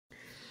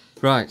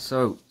Right,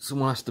 so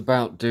someone asked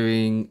about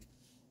doing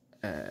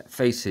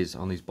faces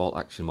on these bolt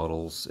action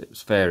models. It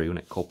was Fairy,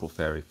 wasn't it? Corporal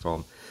Fairy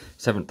from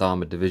 7th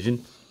Armoured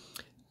Division.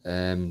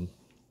 And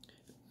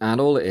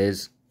all it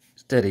is,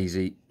 it's dead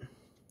easy.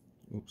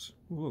 Oops,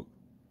 look,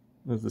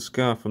 there's the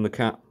scar from the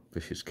cat,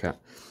 vicious cat.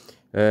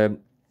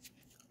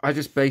 I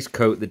just base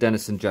coat the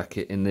Denison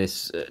jacket in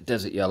this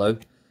desert yellow,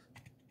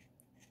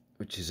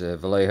 which is a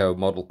Vallejo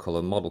model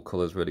colour. Model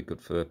colour is really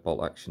good for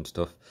bolt action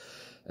stuff.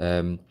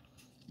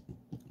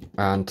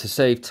 And to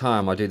save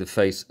time, I do the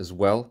face as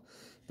well,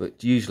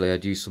 but usually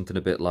I'd use something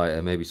a bit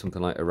lighter, maybe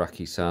something like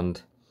Iraqi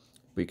sand,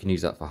 but you can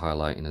use that for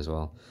highlighting as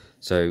well.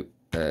 So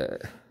I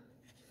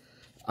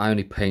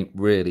only paint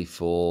really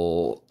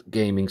for the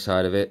gaming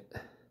side of it,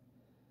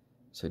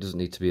 so it doesn't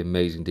need to be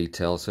amazing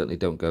detail. I certainly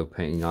don't go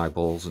painting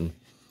eyeballs and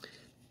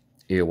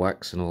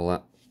earwax and all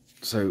that.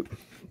 So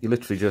you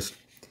literally just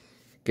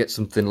get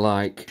something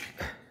like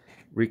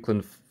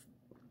Reikland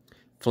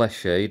Flesh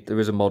Shade. There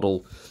is a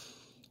model,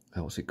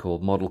 what's it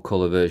called, model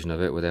colour version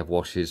of it, where they have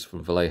washes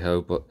from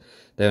Vallejo, but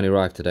they only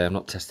arrived today. I've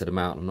not tested them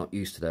out, I'm not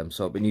used to them,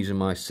 so I've been using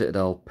my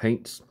Citadel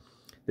paints.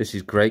 This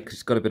is great because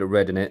it's got a bit of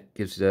red in it,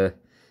 gives it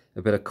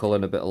a bit of colour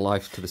and a bit of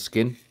life to the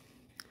skin.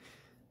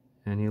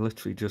 And you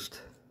literally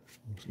just,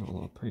 there's not a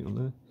lot of paint on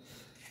there,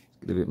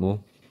 get a bit more.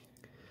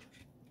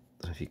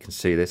 I don't know if you can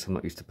see this, I'm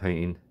not used to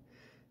painting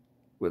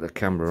with a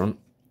camera on,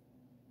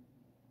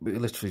 but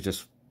you're literally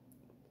just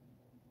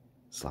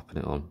slapping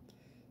it on.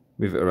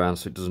 Move it around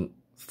so it doesn't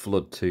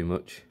flood too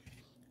much,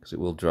 because it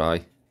will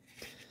dry.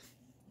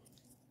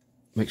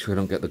 Make sure you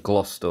don't get the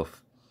gloss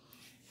stuff,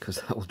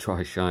 because that will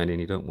dry shiny and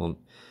you don't want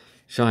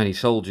shiny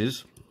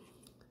soldiers.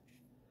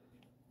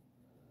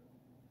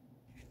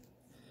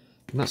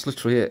 And that's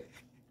literally it.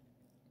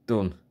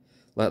 Done.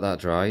 Let that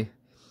dry.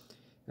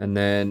 And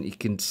then you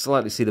can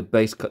slightly see the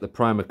base cut, the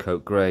primer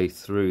coat grey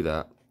through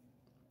that.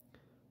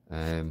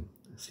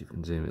 Let's see if we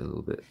can zoom it a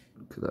little bit.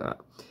 Look at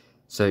that.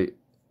 So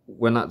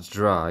when that's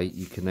dry,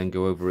 you can then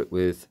go over it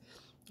with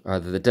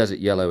either the desert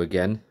yellow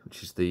again,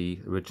 which is the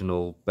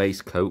original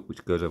base coat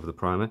which goes over the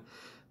primer,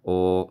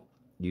 or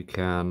you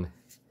can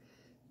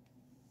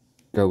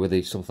go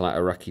with something like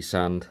Iraqi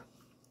sand,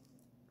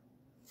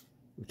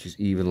 which is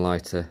even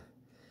lighter,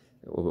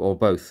 or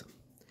both.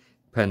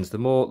 Depends. The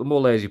more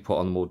layers you put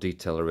on, the more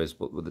detail there is,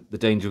 but the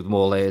danger of the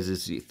more layers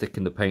is you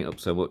thicken the paint up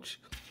so much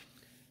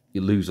you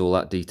lose all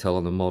that detail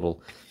on the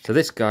model. So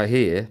this guy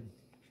here,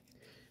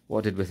 what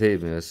I did with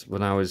him is,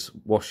 when I was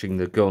washing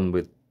the gun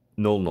with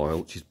Nuln Oil,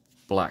 which is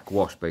black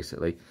wash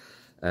basically,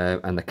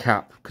 and the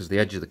cap, because the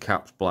edge of the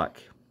cap's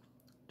black,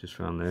 just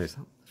around there. Is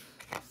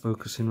that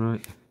focusing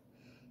right?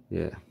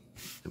 Yeah,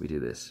 let me do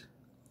this.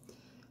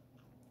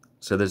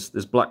 So there's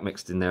black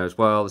mixed in there as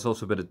well. There's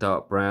also a bit of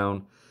dark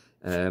brown.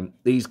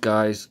 These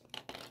guys,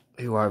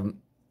 who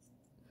I'm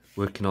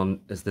working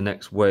on as the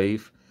next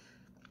wave,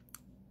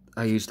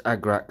 I used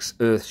Agrax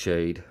Earth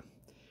Shade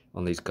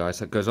on these guys.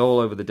 That goes all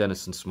over the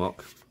Denison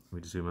smock.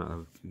 Let me zoom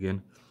out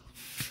again.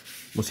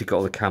 Once you've got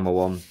all the camo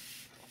on,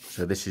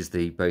 so this is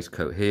the base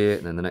coat here,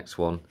 and then the next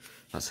one,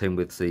 that's him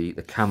with the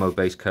camo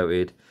base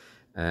coated,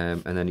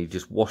 and then you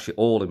just wash it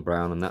all in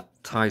brown, and that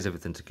ties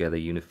everything together,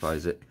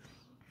 unifies it.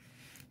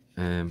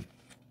 And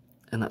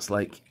that's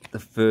like the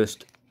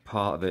first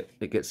part of it.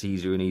 It gets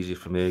easier and easier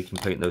from here. You can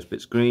paint those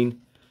bits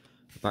green,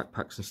 the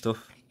backpacks and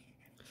stuff,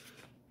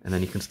 and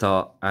then you can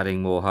start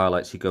adding more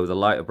highlights. You go with a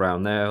lighter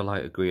brown there,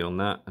 lighter green on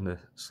that, and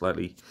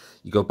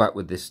you go back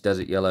with this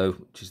desert yellow,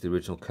 which is the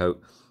original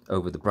coat,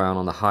 over the brown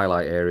on the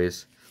highlight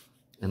areas,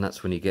 and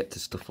that's when you get to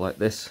stuff like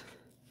this.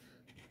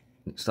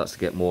 It starts to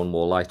get more and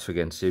more lighter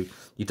again. So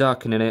you're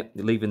darkening it,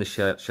 you're leaving the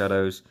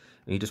shadows,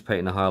 and you're just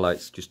painting the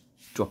highlights, just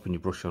dropping your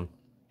brush on.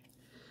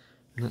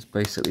 And that's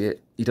basically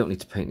it. You don't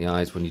need to paint the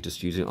eyes when you're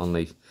just using it on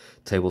the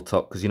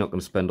tabletop, because you're not going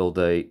to spend all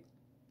day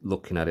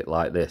looking at it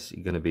like this.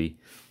 It's going to be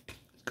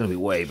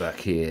way back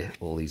here.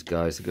 All these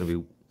guys are going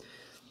to be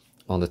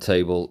on the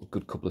table a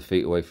good couple of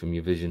feet away from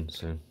your vision.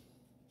 So,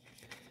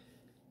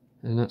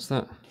 and that's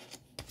that.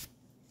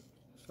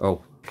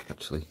 Oh,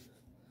 actually,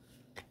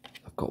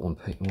 I've got one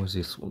paint. Where's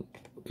this one?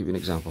 I'll give you an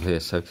example here.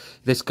 So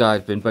this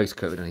guy's been base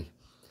coated, hasn't he?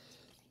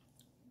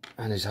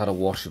 And he's had a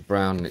wash of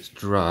brown and it's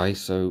dry.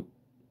 So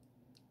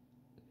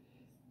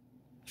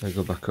if I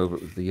go back over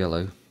it with the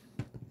yellow,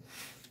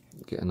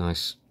 get a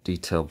nice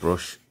detail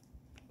brush.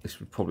 This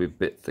would probably be a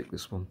bit thick,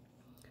 this one.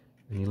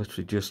 And you're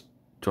literally just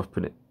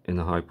dropping it in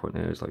the high point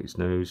areas, like his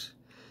nose,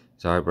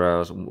 his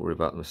eyebrows. I won't worry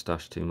about the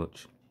moustache too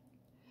much.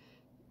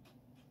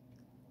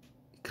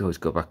 You can always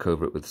go back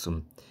over it with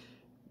some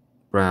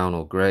brown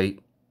or grey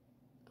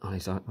on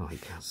his eye. Oh, you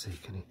can't see,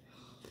 can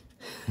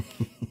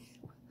you?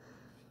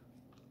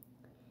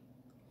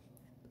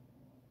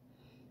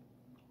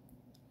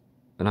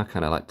 And I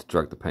kind of like to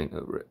drag the paint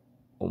over it,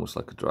 almost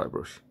like a dry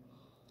brush,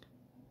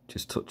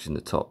 just touching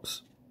the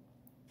tops,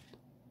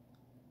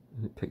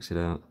 and it picks it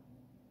out.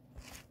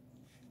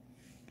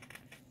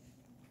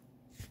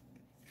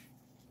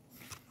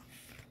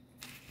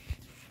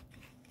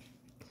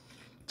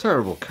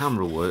 Terrible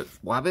camera work,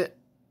 Wabbit.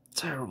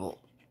 Terrible.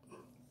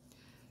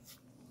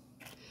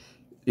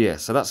 Yeah,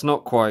 so that's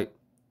not quite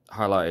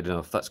highlighted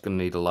enough. That's going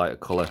to need a lighter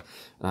colour.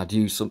 And I'd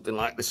use something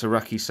like this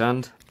Iraqi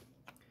sand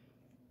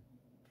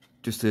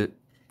just to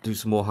do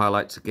some more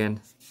highlights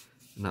again,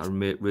 and that'll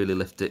really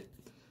lift it.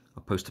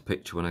 I'll post a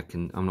picture when I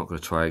can. I'm not going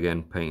to try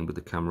again painting with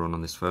the camera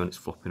on this phone. It's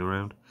flopping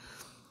around.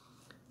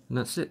 And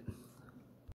that's it.